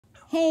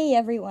Hey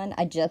everyone,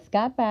 I just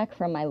got back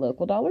from my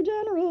local Dollar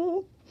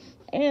General,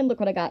 and look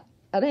what I got.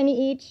 A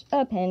penny each,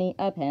 a penny,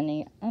 a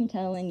penny. I'm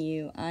telling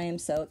you, I am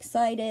so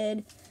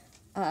excited.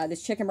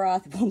 This chicken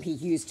broth will be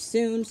used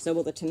soon, so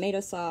will the tomato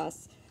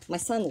sauce. My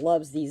son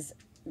loves these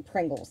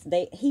Pringles.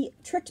 He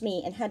tricked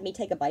me and had me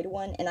take a bite of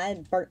one, and I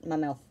burnt my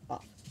mouth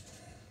off.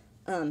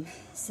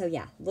 So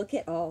yeah, look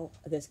at all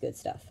of this good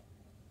stuff.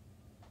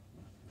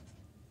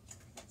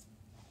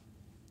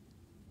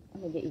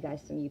 I'm gonna get you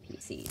guys some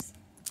UPCs.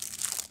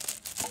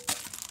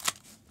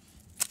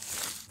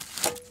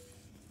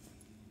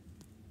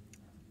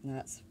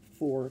 That's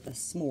for the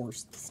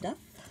s'mores stuff.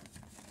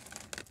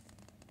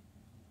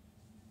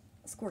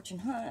 Scorching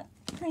hot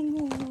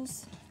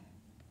Pringles.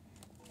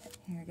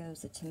 Here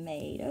goes the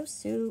tomato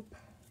soup.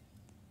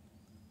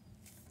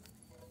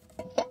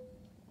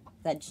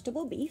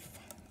 Vegetable beef.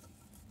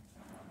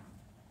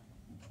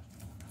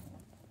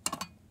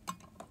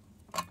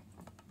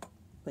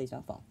 Please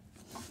don't fall.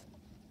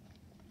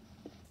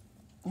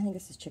 I think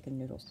this is chicken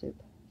noodle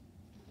soup.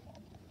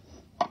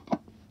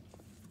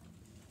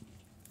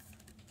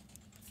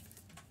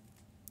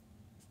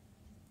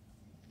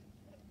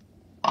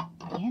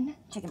 And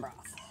chicken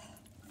broth.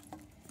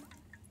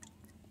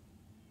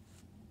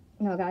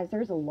 Now guys,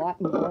 there's a lot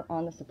more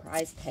on the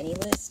surprise penny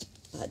list.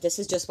 This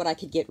is just what I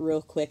could get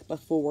real quick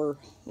before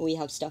we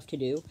have stuff to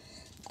do.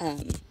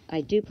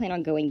 I do plan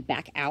on going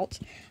back out.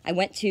 I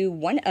went to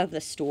one of the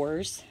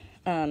stores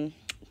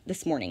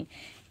this morning,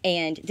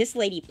 and this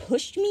lady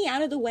pushed me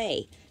out of the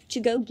way to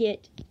go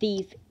get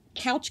these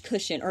couch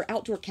cushion or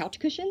outdoor couch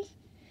cushions.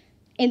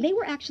 And they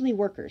were actually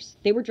workers.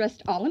 They were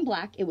dressed all in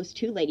black. It was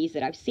two ladies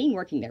that I've seen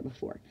working there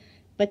before,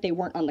 but they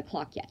weren't on the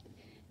clock yet.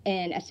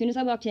 And as soon as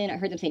I walked in, I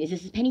heard them saying, "Is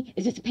this a penny?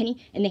 Is this a penny?"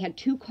 And they had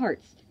two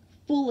carts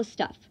full of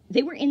stuff.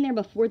 They were in there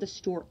before the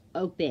store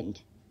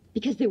opened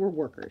because they were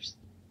workers.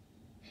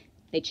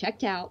 They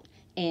checked out,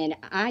 and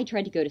I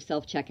tried to go to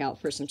self-checkout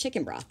for some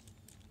chicken broth.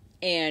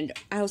 And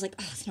I was like,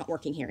 "Oh, it's not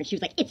working here." And she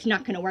was like, "It's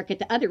not going to work at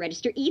the other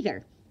register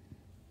either."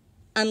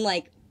 I'm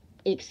like,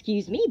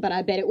 "Excuse me, but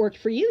I bet it worked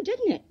for you,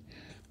 didn't it?"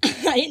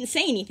 I didn't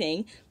say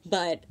anything,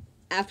 but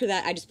after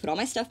that, I just put all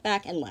my stuff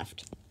back and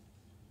left.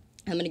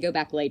 I'm going to go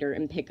back later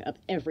and pick up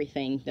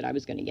everything that I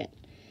was going to get.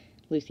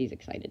 Lucy's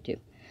excited too.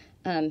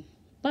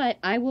 But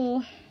I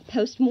will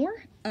post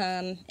more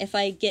if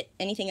I get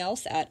anything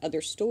else at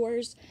other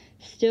stores.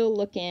 Still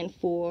looking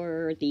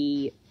for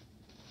the,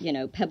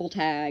 Pebble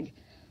tag.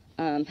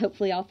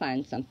 Hopefully I'll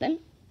find something.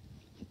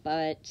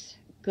 But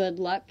good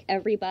luck,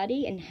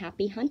 everybody, and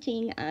happy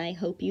hunting. I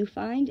hope you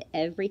find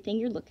everything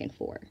you're looking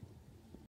for.